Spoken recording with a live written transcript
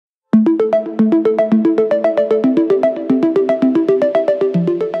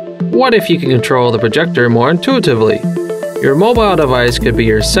what if you can control the projector more intuitively? Your mobile device could be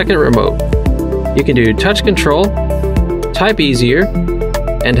your second remote. You can do touch control, type easier,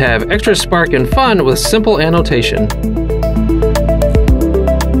 and have extra spark and fun with simple annotation.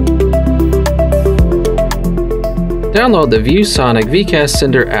 Download the ViewSonic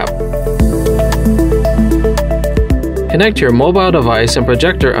vCastSender app. Connect your mobile device and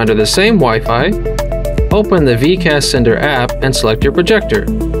projector under the same Wi-Fi. Open the vCastSender app and select your projector.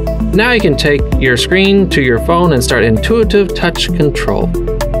 Now you can take your screen to your phone and start intuitive touch control.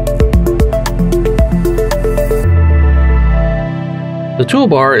 The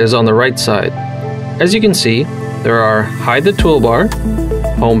toolbar is on the right side. As you can see, there are Hide the Toolbar,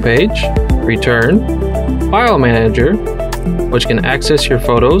 Homepage, Return, File Manager, which can access your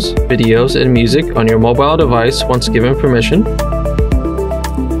photos, videos, and music on your mobile device once given permission,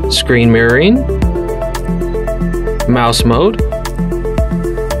 Screen Mirroring, Mouse Mode,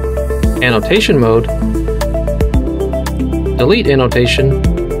 Annotation Mode, Delete Annotation,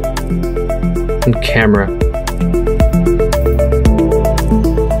 and Camera.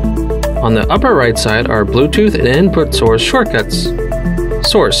 On the upper right side are Bluetooth and input source shortcuts.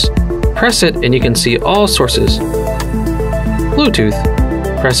 Source. Press it and you can see all sources. Bluetooth.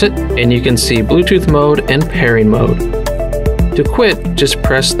 Press it and you can see Bluetooth mode and pairing mode. To quit, just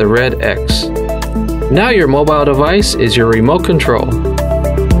press the red X. Now your mobile device is your remote control.